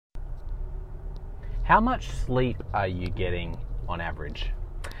How much sleep are you getting on average?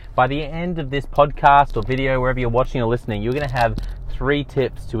 By the end of this podcast or video, wherever you're watching or listening, you're going to have 3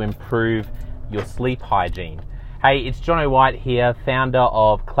 tips to improve your sleep hygiene. Hey, it's Jono White here, founder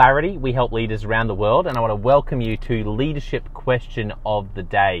of Clarity. We help leaders around the world, and I want to welcome you to Leadership Question of the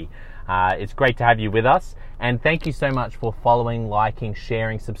Day. It's great to have you with us, and thank you so much for following, liking,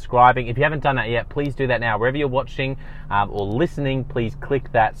 sharing, subscribing. If you haven't done that yet, please do that now. Wherever you're watching or listening, please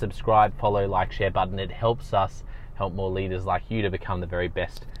click that subscribe, follow, like, share button. It helps us help more leaders like you to become the very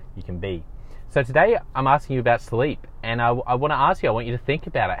best you can be. So today I'm asking you about sleep, and I want to ask you, I want you to think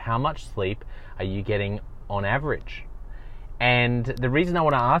about it. How much sleep are you getting on average? And the reason I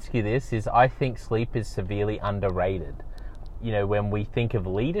want to ask you this is I think sleep is severely underrated. You know, when we think of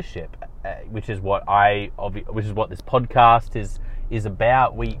leadership, which is what this podcast is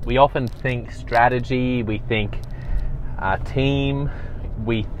about, we often think strategy, we think team,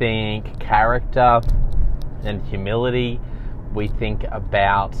 we think character and humility, we think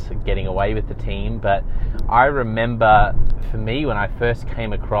about getting away with the team. But I remember, for me, when I first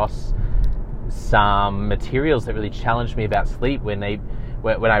came across some materials that really challenged me about sleep, when I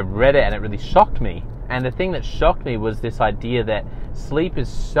read it, and it really shocked me. And the thing that shocked me was this idea that sleep is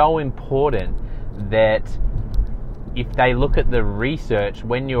so important that if they look at the research,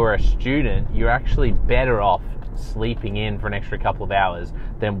 when you're a student, you're actually better off sleeping in for an extra couple of hours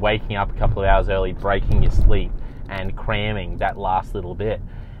than waking up a couple of hours early, breaking your sleep and cramming that last little bit.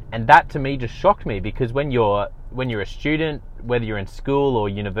 And that to me just shocked me, because when you're a student, whether you're in school or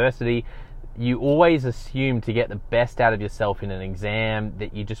university, you always assume to get the best out of yourself in an exam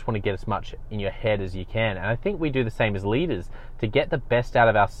that you just want to get as much in your head as you can. And I think we do the same as leaders. To get the best out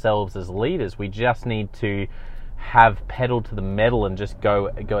of ourselves as leaders, we just need to have pedal to the metal and just go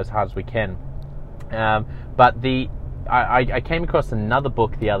as hard as we can. But I came across another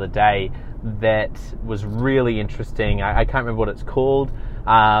book the other day that was really interesting. I can't remember what it's called, so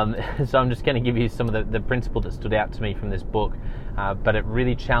I'm just going to give you some of the principle that stood out to me from this book. But it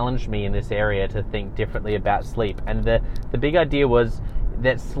really challenged me in this area to think differently about sleep. And the big idea was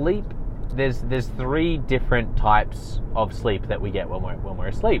that sleep, there's 3 different types of sleep that we get when we're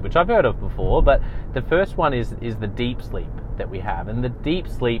asleep, which I've heard of before. But the first one is the deep sleep that we have. And the deep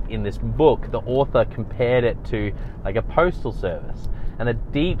sleep in this book, the author compared it to like a postal service. And the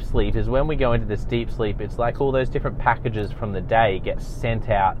deep sleep is when we go into this deep sleep, it's like all those different packages from the day get sent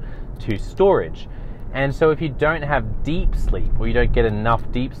out to storage. And so if you don't have deep sleep, or you don't get enough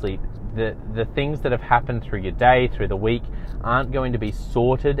deep sleep, the things that have happened through your day, through the week, aren't going to be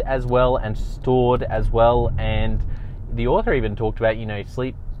sorted as well and stored as well. And the author even talked about,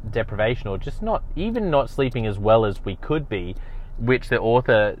 sleep deprivation, or just not sleeping as well as we could be, which the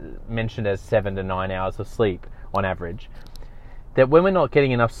author mentioned as 7 to 9 hours of sleep on average. That when we're not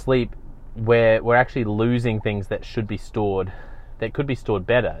getting enough sleep, we're actually losing things that should be stored, that could be stored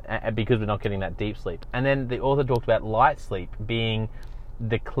better, because we're not getting that deep sleep. And then the author talked about light sleep being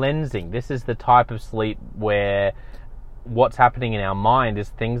the cleansing. This is the type of sleep where what's happening in our mind is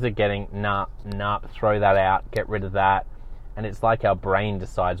things are getting throw that out, get rid of that. And it's like our brain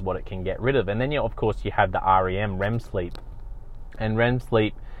decides what it can get rid of. And then, of course, you have the REM sleep. And REM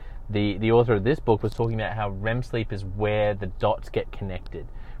sleep, the author of this book was talking about how REM sleep is where the dots get connected.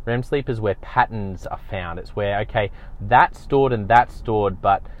 REM sleep is where patterns are found. It's where, okay, that's stored and that's stored,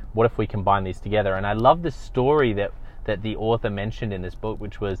 but what if we combine these together? And I love the story that the author mentioned in this book,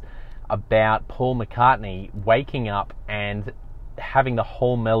 which was about Paul McCartney waking up and having the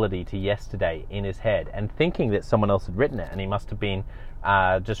whole melody to Yesterday in his head and thinking that someone else had written it, and he must have been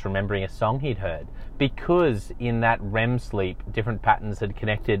just remembering a song he'd heard, because in that REM sleep different patterns had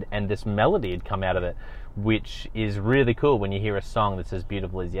connected and this melody had come out of it, which is really cool when you hear a song that's as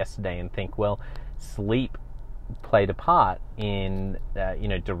beautiful as Yesterday and think, well, sleep played a part in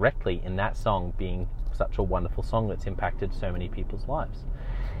directly in that song being such a wonderful song that's impacted so many people's lives.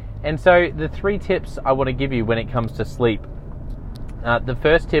 And so the 3 tips I want to give you when it comes to sleep. The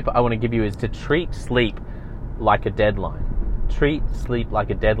first tip I want to give you is to treat sleep like a deadline. Treat sleep like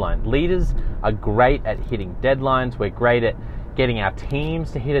a deadline. Leaders are great at hitting deadlines. We're great at getting our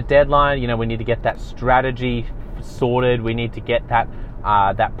teams to hit a deadline. We need to get that strategy sorted. We need to get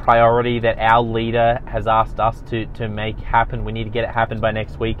that priority that our leader has asked us to make happen. We need to get it happen by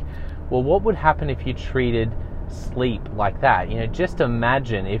next week. Well, what would happen if you treated sleep like that? Just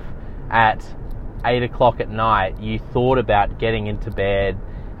imagine if at 8 o'clock at night you thought about getting into bed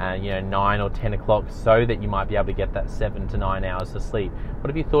 9 or 10 o'clock so that you might be able to get that 7 to 9 hours of sleep. What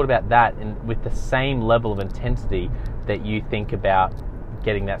if you thought about that with the same level of intensity that you think about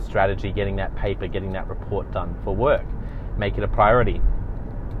getting that strategy, getting that paper, getting that report done for work? Make it a priority.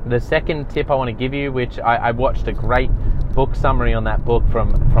 The second tip I want to give you, which I watched a great book summary on that book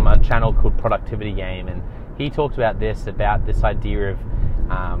from a channel called Productivity Game, and he talked about this idea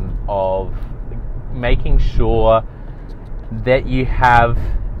of making sure that you have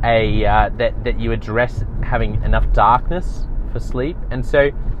that you address having enough darkness for sleep. And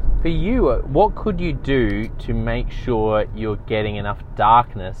so for you, what could you do to make sure you're getting enough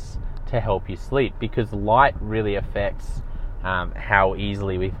darkness to help you sleep? Because light really affects how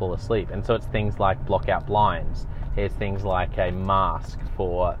easily we fall asleep. And so it's things like block out blinds, it's things like a mask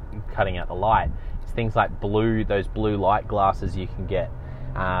for cutting out the light, it's things like those blue light glasses you can get.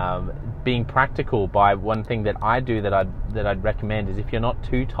 Being practical, by one thing that I do that I'd recommend is, if you're not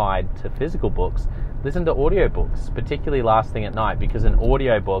too tied to physical books, listen to audiobooks, particularly last thing at night, because an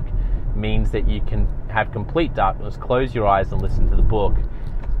audiobook means that you can have complete darkness, close your eyes and listen to the book,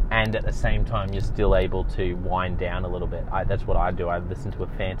 and at the same time you're still able to wind down a little bit. That's what I do. I listen to a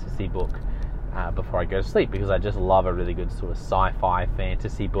fantasy book before I go to sleep, because I just love a really good sort of sci-fi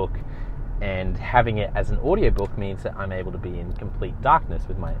fantasy book, and having it as an audiobook means that I'm able to be in complete darkness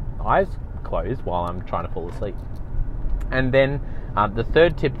with my eyes closed while I'm trying to fall asleep. And then the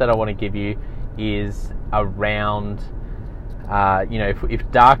third tip that I want to give you is around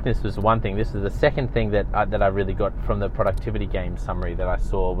if darkness was one thing, this is the second thing that I really got from the Productivity Game summary that I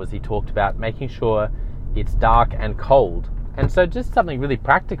saw, was he talked about making sure it's dark and cold. And so just something really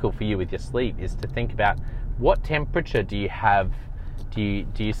practical for you with your sleep is to think about, what temperature do you have, do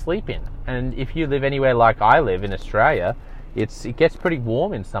you sleep in? And if you live anywhere like I live in Australia, it gets pretty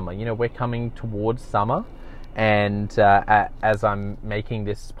warm in summer. We're coming towards summer, and as I'm making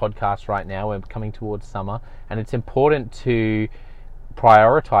this podcast right now, we're coming towards summer, and it's important to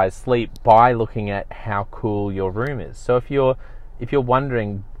prioritize sleep by looking at how cool your room is. So if you're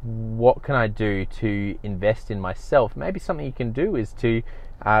wondering, what can I do to invest in myself, maybe something you can do is to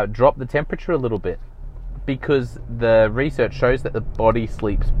drop the temperature a little bit, because the research shows that the body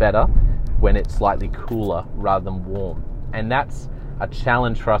sleeps better when it's slightly cooler rather than warm. And that's a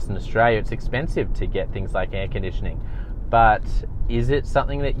challenge for us in Australia. It's expensive to get things like air conditioning, but is it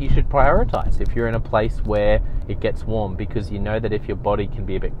something that you should prioritize if you're in a place where it gets warm? Because you know that if your body can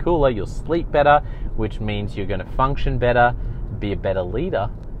be a bit cooler, you'll sleep better, which means you're going to function better, be a better leader,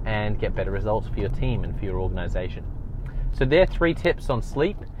 and get better results for your team and for your organization. So there are 3 tips on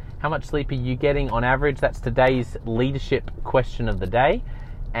sleep. How much sleep are you getting on average? That's today's leadership question of the day.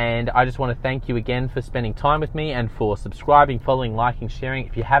 And I just want to thank you again for spending time with me and for subscribing, following, liking, sharing.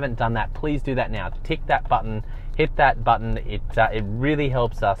 If you haven't done that, please do that now. Tick that button, hit that button. It really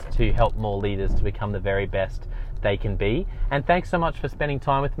helps us to help more leaders to become the very best they can be. And thanks so much for spending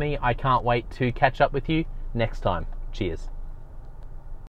time with me. I can't wait to catch up with you next time. Cheers.